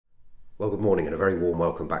Well, good morning and a very warm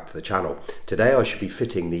welcome back to the channel. Today I should be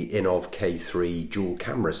fitting the Innovv K2 dual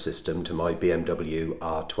camera system to my BMW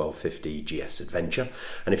R1250GS Adventure.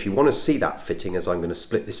 And if you want to see that fitting, as I'm going to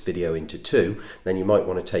split this video into two, then you might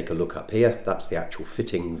want to take a look up here. That's the actual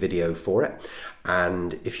fitting video for it.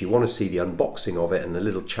 And if you want to see the unboxing of it and a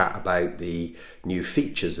little chat about the new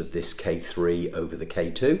features of this K3 over the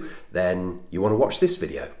K2, then you want to watch this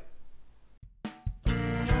video.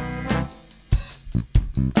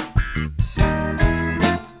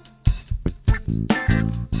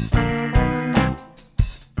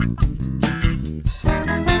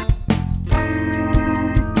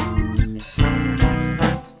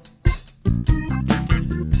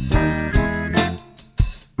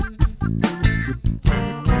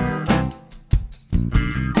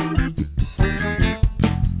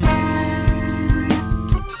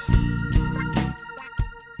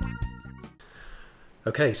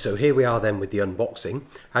 Okay, so here we are then with the unboxing.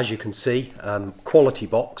 As you can see, quality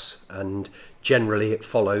box, and generally it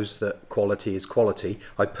follows that quality is quality.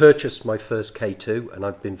 I purchased my first K2 and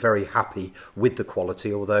I've been very happy with the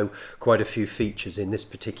quality, although quite a few features in this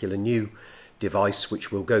particular new device,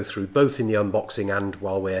 which we'll go through both in the unboxing and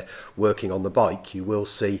while we're working on the bike, you will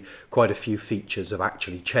see quite a few features have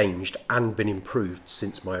actually changed and been improved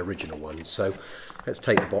since my original one. So let's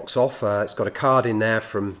take the box off. It's got a card in there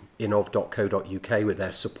from innovv.co.uk with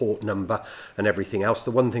their support number and everything else.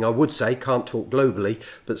 The one thing I would say, can't talk globally,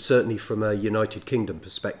 but certainly from a United Kingdom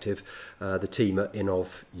perspective, the team at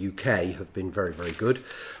Innovv UK have been very, very good.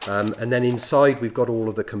 And then inside we've got all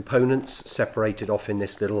of the components separated off in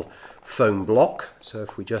this little foam block. So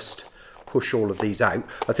if we just push all of these out,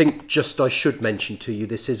 I think I should mention to you,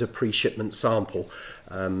 this is a pre-shipment sample.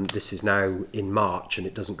 This is now in March and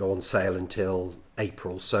it doesn't go on sale until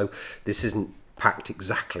April, so this isn't packed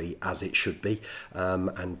exactly as it should be,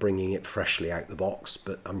 and bringing it freshly out the box,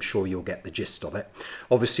 but I'm sure you'll get the gist of it.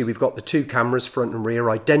 Obviously we've got the two cameras, front and rear,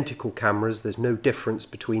 identical cameras. There's no difference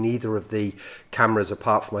between either of the cameras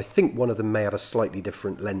apart from I think one of them may have a slightly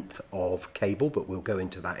different length of cable, but we'll go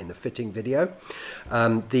into that in the fitting video.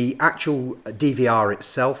 The actual DVR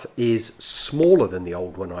itself is smaller than the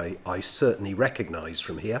old one I certainly recognise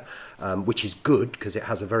from here, which is good because it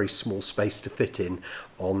has a very small space to fit in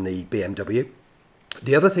on the BMW.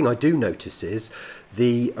 The other thing I do notice is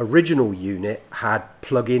the original unit had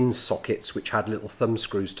plug-in sockets which had little thumb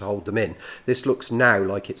screws to hold them in. This looks now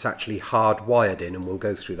like it's actually hardwired in, and we'll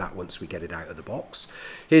go through that once we get it out of the box.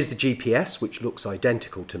 Here's the GPS, which looks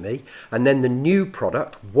identical to me, and then the new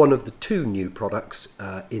product, one of the two new products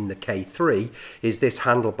in the K3, is this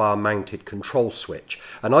handlebar mounted control switch,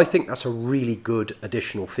 and I think that's a really good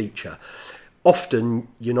additional feature. Often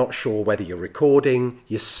you're not sure whether you're recording,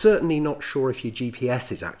 you're certainly not sure if your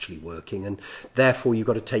GPS is actually working, and therefore you've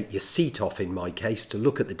got to take your seat off, in my case, to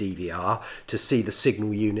look at the DVR to see the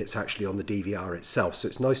signal units actually on the DVR itself. So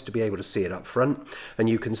it's nice to be able to see it up front, and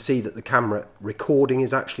you can see that the camera recording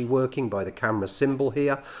is actually working by the camera symbol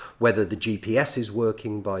here, whether the GPS is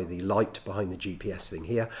working by the light behind the GPS thing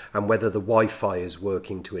here, and whether the Wi-Fi is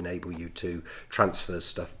working to enable you to transfer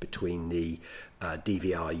stuff between the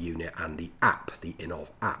DVR unit and the app, the Innovv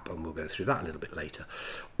app, and we'll go through that a little bit later.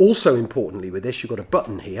 Also importantly with this, you've got a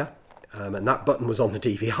button here, and that button was on the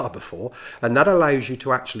DVR before, and that allows you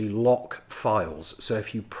to actually lock files. So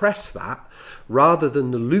if you press that, rather than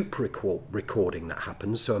the loop recording that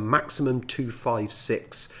happens, so a maximum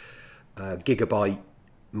 256 gigabyte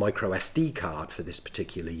micro SD card for this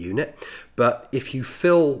particular unit, but if you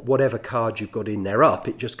fill whatever card you've got in there up,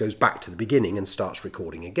 it just goes back to the beginning and starts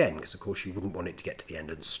recording again, because of course you wouldn't want it to get to the end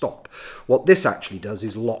and stop. What this actually does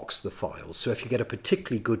is locks the files. So if you get a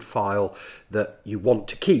particularly good file that you want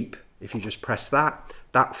to keep, if you just press that,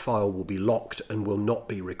 that file will be locked and will not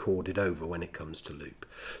be recorded over when it comes to loop.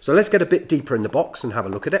 So let's get a bit deeper in the box and have a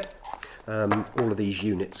look at it. All of these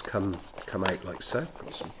units come out like so.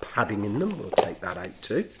 Got some padding in them, we'll take that out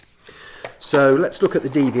too. So let's look at the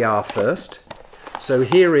DVR first. So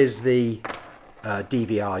here is the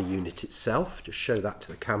DVR unit itself, just show that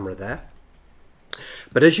to the camera there.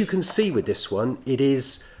 But as you can see with this one, it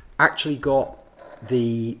is actually got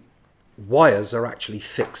the wires are actually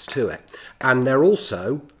fixed to it, and they're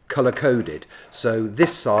also color coded. So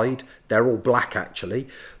this side, they're all black actually.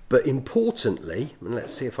 But importantly, and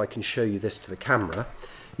let's see if I can show you this to the camera,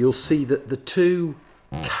 you'll see that the two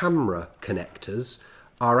camera connectors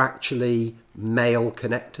are actually male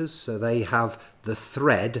connectors, so they have the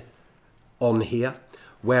thread on here,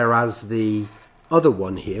 whereas the other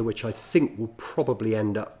one here, which I think will probably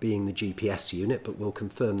end up being the GPS unit, but we'll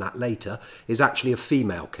confirm that later, is actually a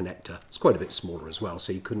female connector. It's quite a bit smaller as well,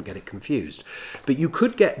 so you couldn't get it confused. But you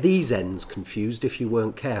could get these ends confused if you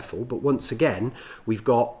weren't careful. But once again, we've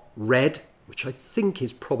got red, which I think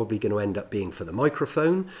is probably going to end up being for the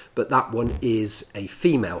microphone, but that one is a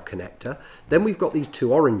female connector. Then we've got these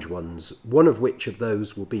two orange ones, one of which of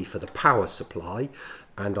those will be for the power supply,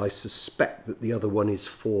 and I suspect that the other one is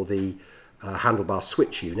for the handlebar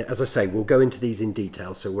switch unit. As I say, we'll go into these in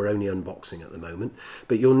detail, so we're only unboxing at the moment,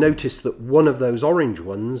 but you'll notice that one of those orange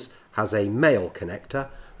ones has a male connector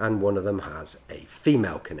and one of them has a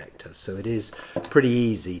female connector. So it is pretty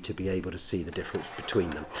easy to be able to see the difference between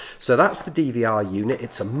them. So that's the DVR unit.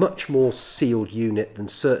 It's a much more sealed unit than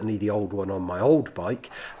certainly the old one on my old bike.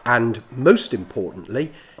 And most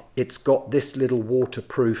importantly, it's got this little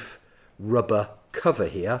waterproof rubber cover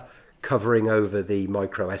here, covering over the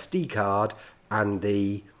micro SD card and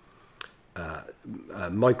the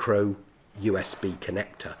micro USB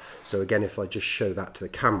connector. So again, if I just show that to the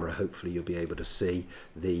camera, hopefully you'll be able to see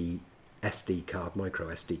the SD card, micro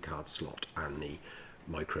SD card slot and the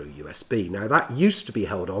micro USB. Now that used to be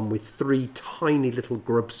held on with 3 tiny little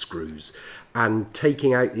grub screws, and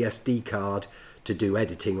taking out the SD card to do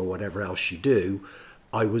editing or whatever else you do,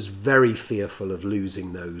 I was very fearful of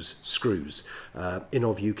losing those screws.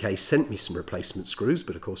 Innovv UK sent me some replacement screws,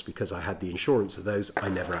 but of course because I had the insurance of those, I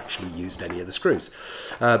never actually used any of the screws.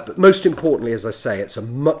 But most importantly, as I say, it's a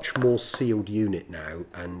much more sealed unit now,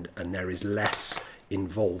 and there is less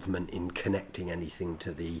involvement in connecting anything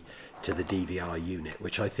to the DVR unit,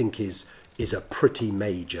 which I think is a pretty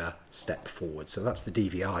major step forward. So that's the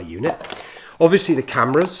DVR unit. Obviously the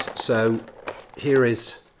cameras, so here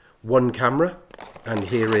is one camera, and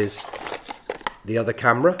here is the other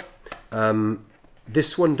camera.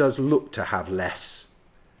 This one does look to have less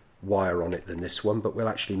wire on it than this one, but we'll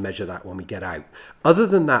actually measure that when we get out. Other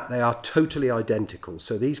than that, they are totally identical.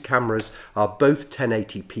 So these cameras are both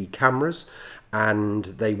 1080p cameras, and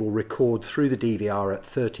they will record through the DVR at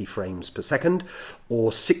 30 frames per second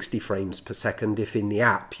or 60 frames per second if in the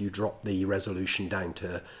app you drop the resolution down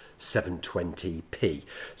to 720p.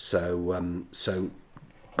 So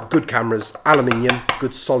good cameras, aluminium,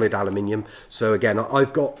 good solid aluminium. So again,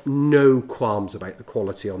 I've got no qualms about the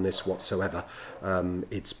quality on this whatsoever.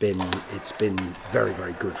 It's been very,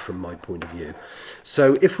 very good from my point of view.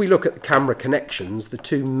 So if we look at the camera connections, the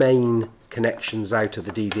two main connections out of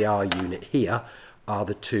the DVR unit here are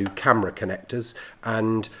the two camera connectors,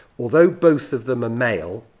 and although both of them are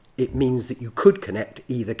male, it means that you could connect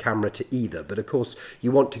either camera to either, but of course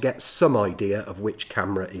you want to get some idea of which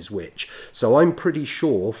camera is which. So I'm pretty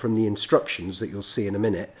sure from the instructions that you'll see in a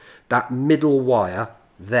minute, that middle wire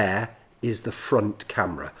there is the front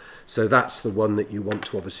camera. So that's the one that you want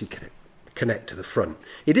to obviously connect to the front.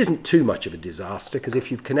 It isn't too much of a disaster, because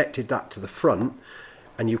if you've connected that to the front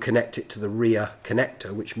and you connect it to the rear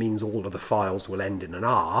connector, which means all of the files will end in an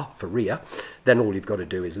R for rear, then all you've got to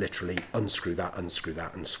do is literally unscrew that,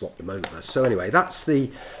 and swap them over. So anyway, that's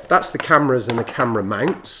the cameras and the camera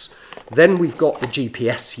mounts. Then we've got the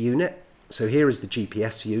GPS unit. So here is the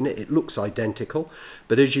GPS unit. It looks identical,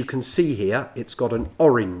 but as you can see here, it's got an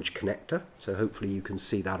orange connector. So hopefully you can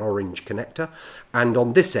see that orange connector. And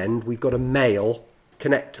on this end, we've got a male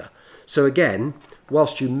connector. So again,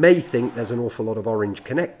 whilst you may think there's an awful lot of orange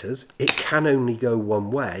connectors, it can only go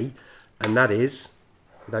one way, and that is,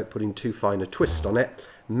 without putting too fine a twist on it,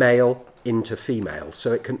 male into female.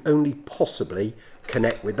 So it can only possibly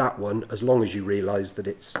connect with that one as long as you realise that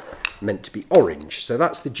it's meant to be orange. So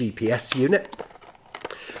that's the GPS unit.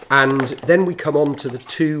 And then we come on to the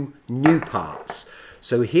two new parts.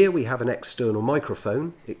 So here we have an external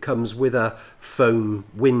microphone. It comes with a foam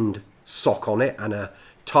wind sock on it and a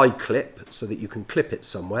tie clip so that you can clip it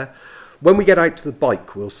somewhere. When we get out to the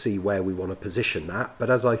bike, we'll see where we want to position that. But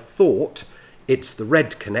as I thought, it's the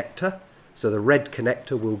red connector. So the red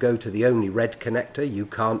connector will go to the only red connector. You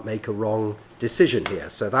can't make a wrong decision here.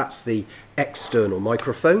 So that's the external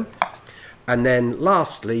microphone. And then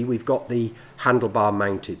lastly, we've got the handlebar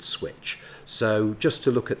mounted switch. So just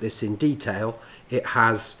to look at this in detail, it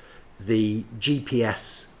has the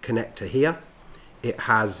GPS connector here. It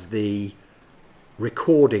has the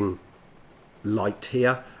recording light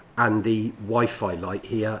here and the Wi-Fi light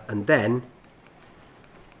here, and then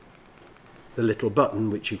the little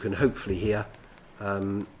button which you can hopefully hear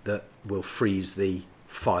that will freeze the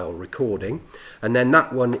file recording. And then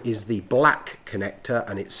that one is the black connector,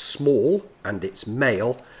 and it's small and it's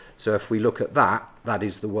male. So if we look at that, that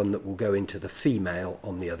is the one that will go into the female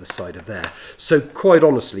on the other side of there. So quite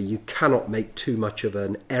honestly, you cannot make too much of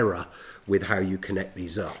an error with how you connect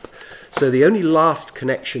these up. So the only last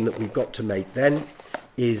connection that we've got to make then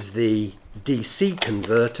is the DC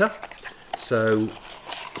converter. So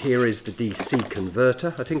here is the DC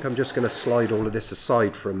converter. I think I'm just going to slide all of this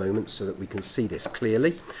aside for a moment so that we can see this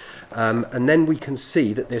clearly. And then we can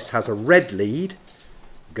see that this has a red lead,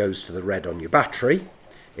 goes to the red on your battery.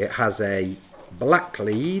 It has a black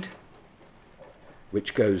lead,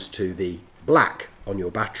 which goes to the black on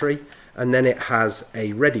your battery. And then it has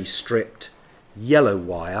a ready stripped yellow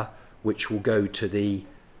wire, which will go to the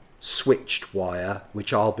switched wire,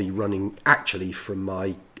 which I'll be running actually from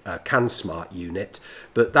my CanSmart unit,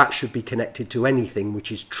 but that should be connected to anything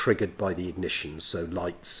which is triggered by the ignition, so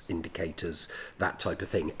lights, indicators, that type of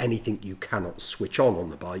thing. Anything you cannot switch on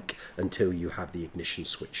the bike until you have the ignition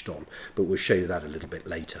switched on, but we'll show you that a little bit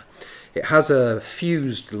later. It has a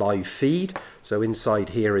fused live feed, so inside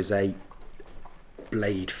here is a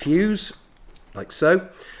blade fuse, like so,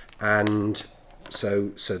 and so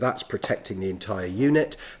that's protecting the entire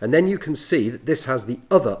unit. And then you can see that this has the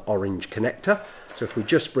other orange connector. So if we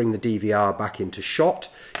just bring the DVR back into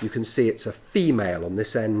shot, you can see it's a female on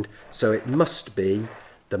this end, so it must be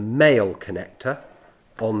the male connector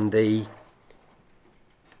on the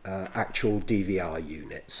actual DVR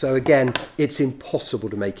unit. So again, it's impossible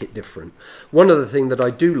to make it different. One other thing that I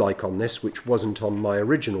do like on this, which wasn't on my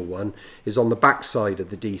original one, is on the back side of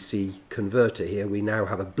the DC converter here we now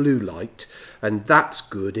have a blue light, and that's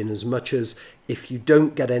good in as much as if you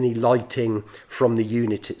don't get any lighting from the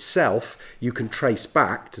unit itself, you can trace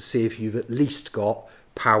back to see if you've at least got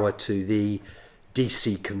power to the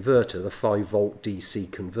DC converter, the 5-volt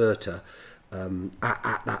DC converter,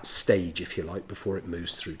 at that stage, if you like, before it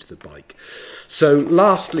moves through to the bike. So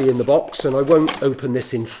lastly in the box, and I won't open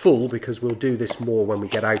this in full because we'll do this more when we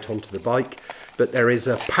get out onto the bike, but there is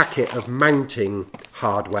a packet of mounting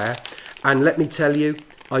hardware, and let me tell you,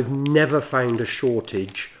 I've never found a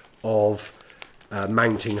shortage of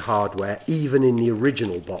mounting hardware, even in the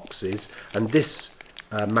original boxes, and this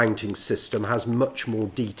mounting system has much more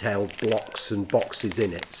detailed blocks and boxes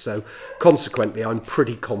in it, so consequently I'm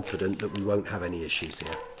pretty confident that we won't have any issues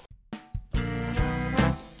here.